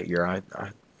us that year. I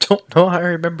don't know how I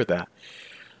remember that.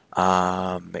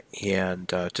 And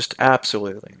just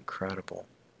absolutely incredible.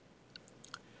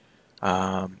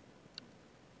 Um,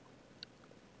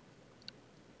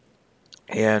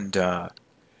 and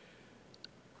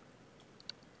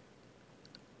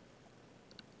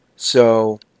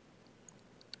so,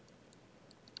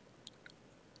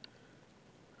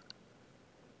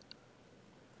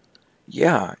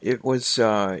 yeah, it was,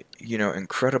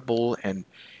 incredible. And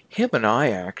him and I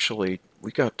actually,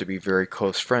 we got to be very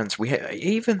close friends.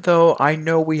 Even though I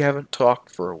know we haven't talked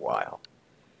for a while,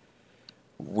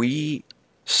 we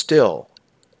still,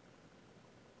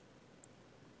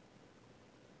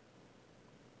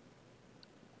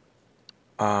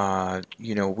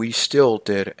 we still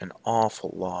did an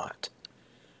awful lot.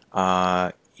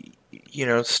 Uh,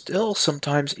 still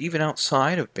sometimes even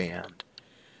outside of band.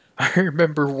 I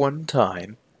remember one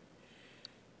time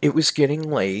it was getting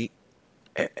late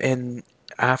and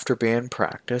after band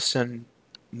practice, and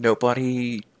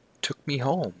nobody took me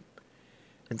home.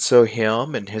 And so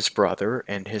him and his brother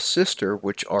and his sister,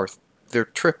 which are they're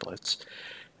triplets,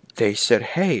 they said,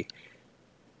 "Hey,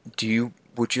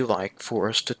 would you like for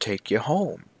us to take you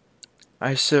home?"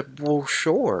 I said, well,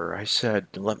 sure. I said,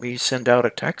 let me send out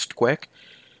a text quick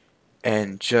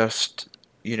and just,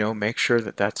 make sure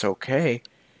that that's okay.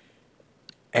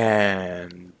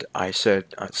 And I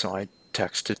said, so I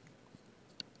texted,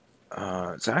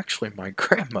 it's actually my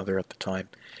grandmother at the time.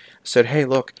 I said, hey,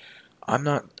 look, I'm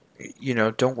not,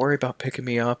 don't worry about picking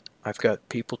me up. I've got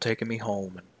people taking me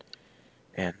home.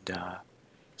 And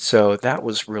so that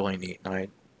was really neat. And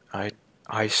I,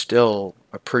 I still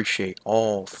appreciate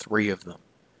all three of them.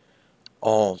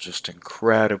 All just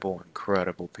incredible,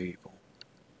 incredible people.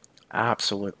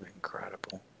 Absolutely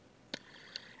incredible.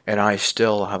 And I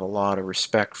still have a lot of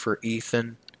respect for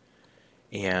Ethan.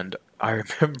 And I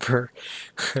remember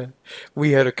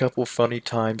we had a couple funny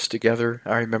times together.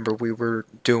 I remember we were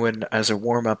doing as a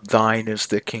warm up Thine is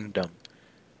the Kingdom.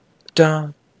 Da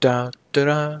da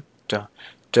da da da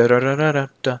da da da da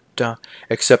da da.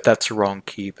 Except that's the wrong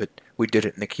key, but we did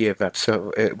it in the key of F,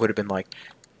 so it would have been like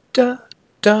da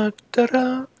da da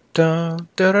da da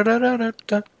da da da da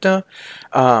da da.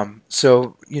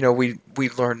 So we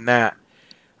learned that.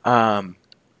 Um,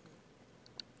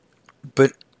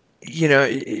 but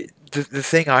the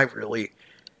thing I really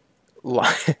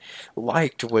li-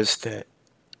 liked was that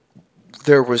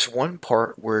there was one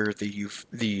part where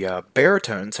the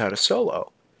baritones had a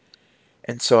solo,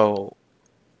 and so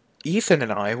Ethan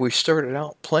and we started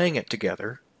out playing it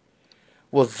together.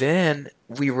 Well, then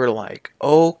we were like,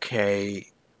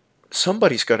 okay,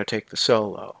 somebody's got to take the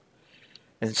solo.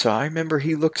 And so I remember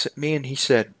he looks at me and he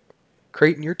said,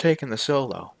 Creighton, you're taking the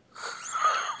solo.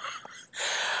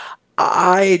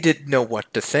 I didn't know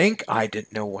what to think. I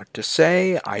didn't know what to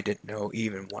say. I didn't know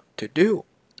even what to do.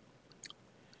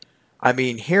 I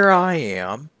mean, here I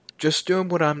am, just doing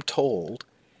what I'm told.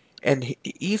 And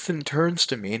Ethan turns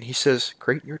to me and he says,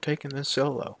 Creighton, you're taking this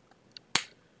solo.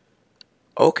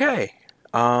 Okay.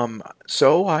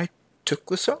 So I took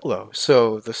the solo.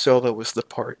 So the solo was the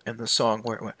part in the song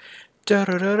where it went da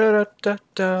da da da da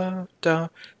da da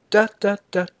da da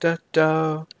da da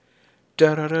da.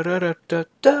 Da da da da da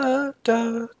da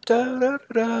da da da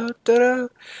da da.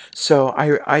 So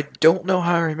I don't know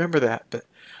how I remember that, but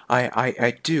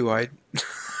I do. I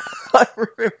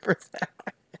remember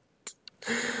that.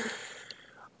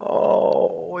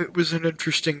 Oh, it was an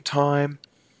interesting time.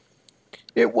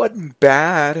 It wasn't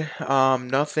bad.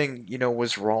 Nothing,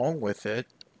 was wrong with it.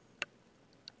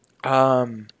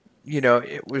 Um,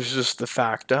 it was just the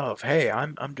fact of, hey,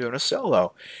 I'm doing a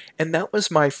solo. And that was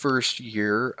my first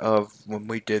year of when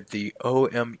we did the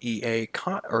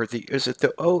OMEA or the is it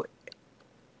the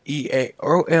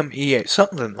OMEA,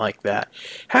 something like that.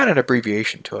 Had an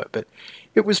abbreviation to it, but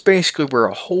it was basically where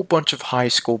a whole bunch of high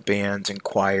school bands and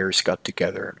choirs got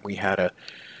together and we had a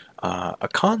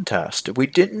contest. We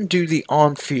didn't do the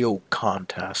on-field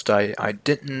contest. I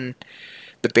didn't.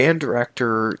 The band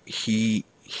director he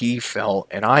felt,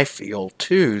 and I feel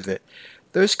too, that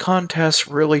those contests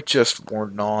really just were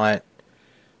not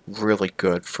really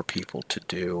good for people to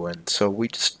do, and so we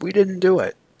didn't do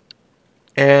it.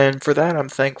 And for that, I'm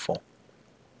thankful.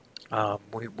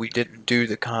 We didn't do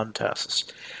the contests.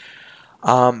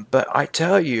 But I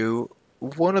tell you,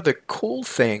 one of the cool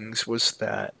things was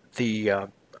that the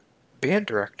band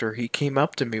director he came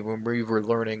up to me when we were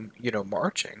learning,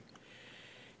 marching,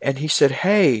 and he said,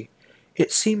 "Hey,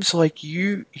 it seems like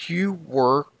you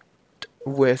worked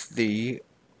with the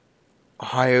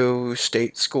Ohio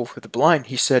State School for the Blind."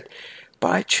 He said,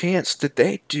 "By chance, did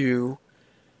they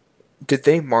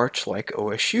march like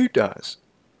OSU does,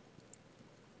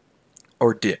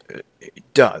 or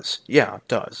does? Yeah,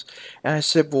 does." And I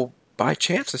said, "Well, by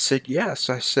chance." I said, "Yes."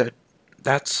 I said,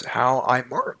 "That's how I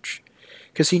march."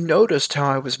 Because he noticed how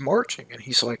I was marching, and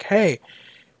he's like, "Hey,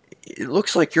 it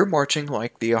looks like you're marching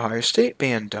like the Ohio State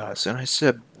band does." And I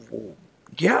said, well,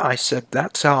 "Yeah." I said,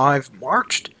 "That's how I've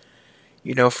marched,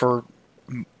 for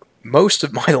m- most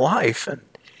of my life." And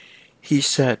he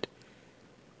said,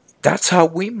 "That's how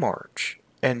we march."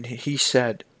 And he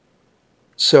said,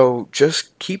 "So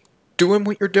just keep doing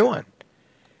what you're doing."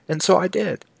 And so I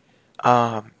did.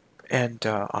 Um, and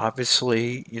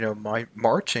obviously, my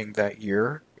marching that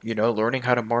year, learning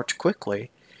how to march quickly,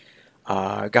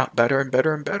 got better and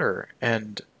better and better.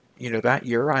 And, that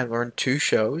year I learned two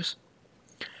shows,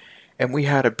 and we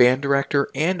had a band director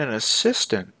and an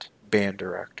assistant band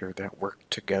director that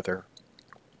worked together.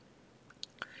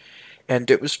 And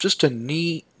it was just a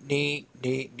neat, neat,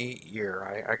 neat, neat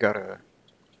year. I got a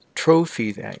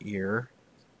trophy that year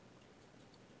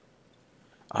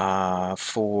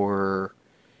for,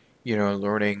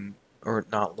 learning, or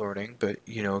not learning, but,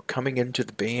 coming into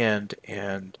the band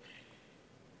and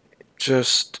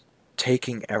just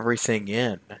taking everything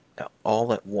in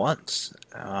all at once.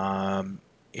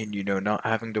 and not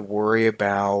having to worry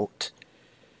about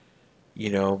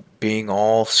being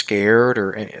all scared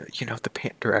or the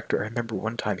band director. I remember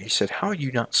one time he said, "How are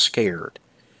you not scared?"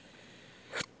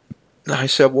 And I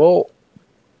said, "Well,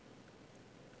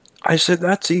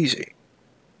 that's easy."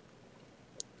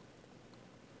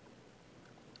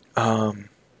 Um,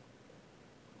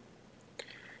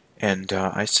 and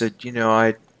I said,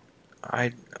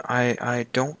 I, I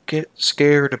don't get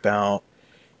scared about,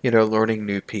 learning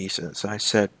new pieces. I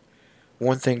said,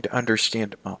 one thing to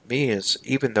understand about me is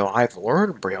even though I've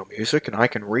learned Braille music and I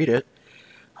can read it,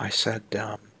 I said,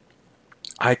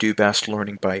 I do best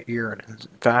learning by ear. And in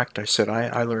fact, I said,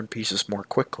 I learn pieces more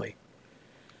quickly.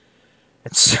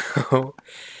 And so,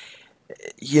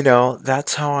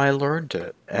 that's how I learned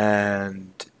it.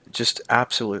 And just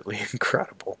absolutely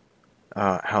incredible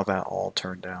how that all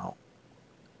turned out.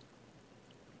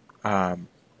 Um,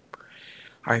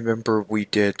 I remember we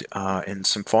did in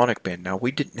symphonic band. Now,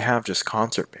 we didn't have just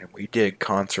concert band, we did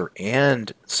concert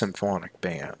and symphonic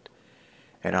band.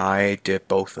 And I did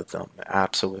both of them.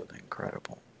 Absolutely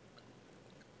incredible.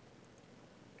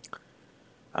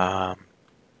 Um,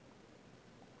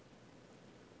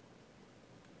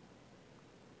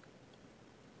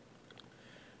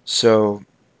 so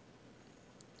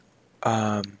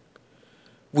um,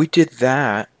 we did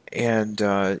that, and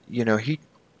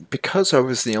because I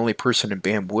was the only person in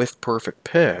band with perfect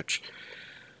pitch,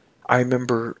 I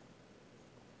remember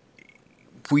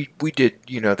we did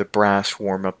the brass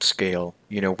warm up scale,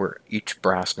 where each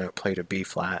brass note played a B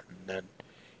flat, and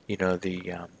then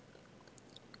the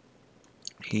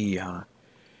he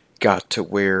got to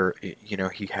where he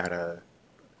had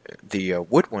the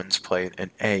woodwinds play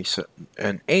an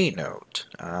A note,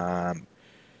 and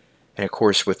of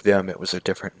course with them it was a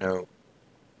different note.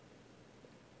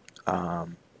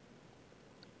 Um,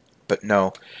 but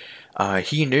no,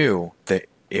 he knew that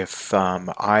if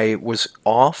I was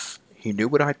off, he knew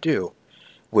what I'd do,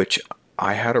 which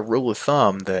I had a rule of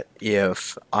thumb that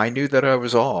if I knew that I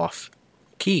was off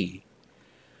key,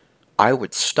 I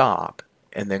would stop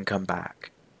and then come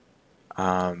back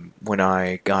when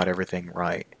I got everything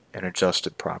right and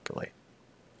adjusted properly.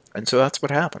 And so that's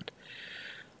what happened.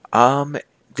 Um,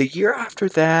 the year after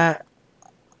that,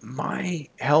 my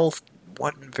health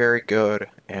wasn't very good,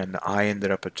 and I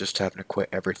ended up just having to quit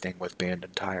everything with band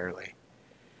entirely.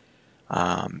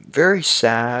 Very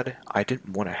sad. I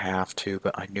didn't want to have to,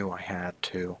 but I knew I had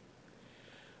to.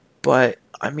 But,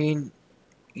 I mean,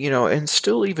 and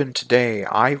still even today,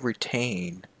 I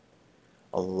retain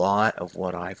a lot of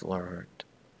what I've learned.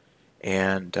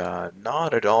 And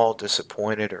not at all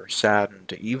disappointed or saddened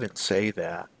to even say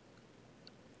that.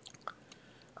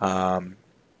 Um,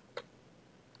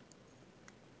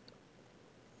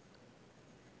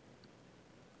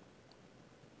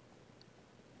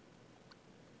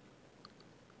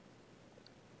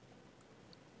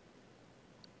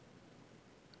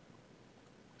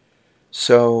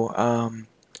 so,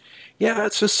 yeah,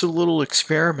 it's just a little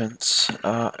experiment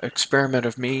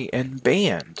of me and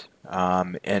band,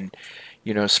 and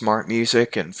smart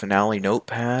music and Finale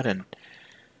Notepad, and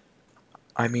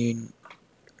I mean,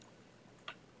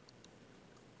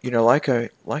 like I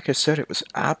said, it was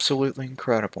absolutely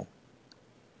incredible,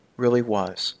 really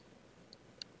was.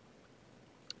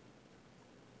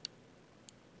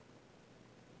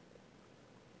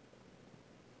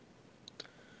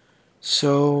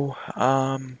 So,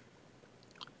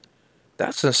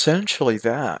 that's essentially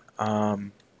that.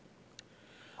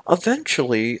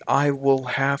 Eventually, I will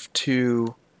have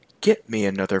to get me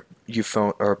another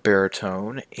euphone or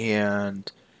baritone,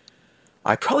 and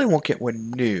I probably won't get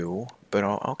one new, but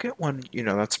I'll get one,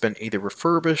 that's been either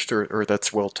refurbished or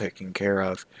that's well taken care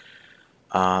of.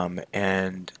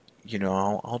 And,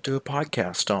 I'll do a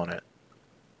podcast on it.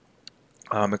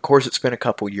 Of course, it's been a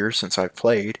couple years since I've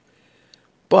played,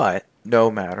 but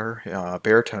no matter.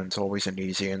 Baritone's always an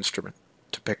easy instrument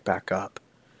to pick back up.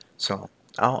 So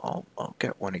I'll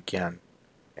get one again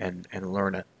and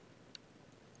learn it.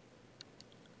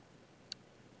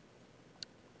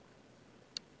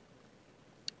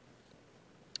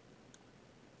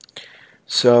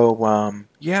 So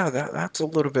yeah, that's a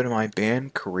little bit of my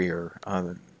band career.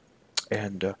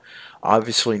 And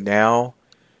obviously now,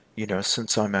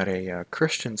 since I'm at a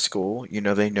Christian school,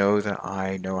 they know that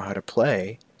I know how to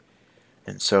play.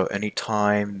 And so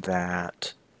anytime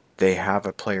that they have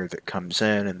a player that comes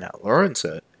in and that learns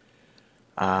it,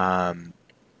 um,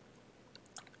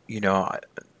 you know,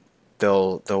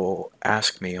 they'll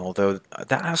ask me. Although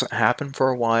that hasn't happened for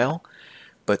a while,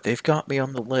 but they've got me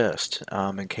on the list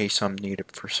in case I'm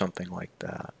needed for something like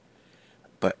that.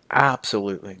 But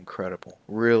absolutely incredible,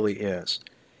 really is.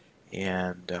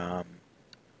 And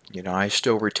You know, I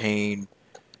still retain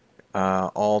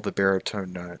all the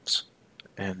baritone notes,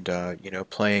 and you know,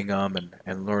 playing them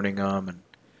and learning them and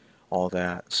all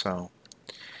that. So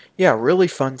yeah, really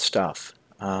fun stuff.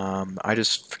 I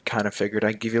just kind of figured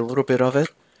I'd give you a little bit of it,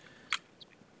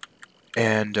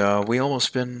 and we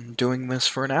almost been doing this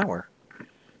for an hour.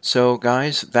 So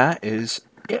guys, that is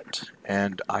it,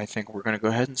 and I think we're going to go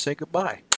ahead and say goodbye.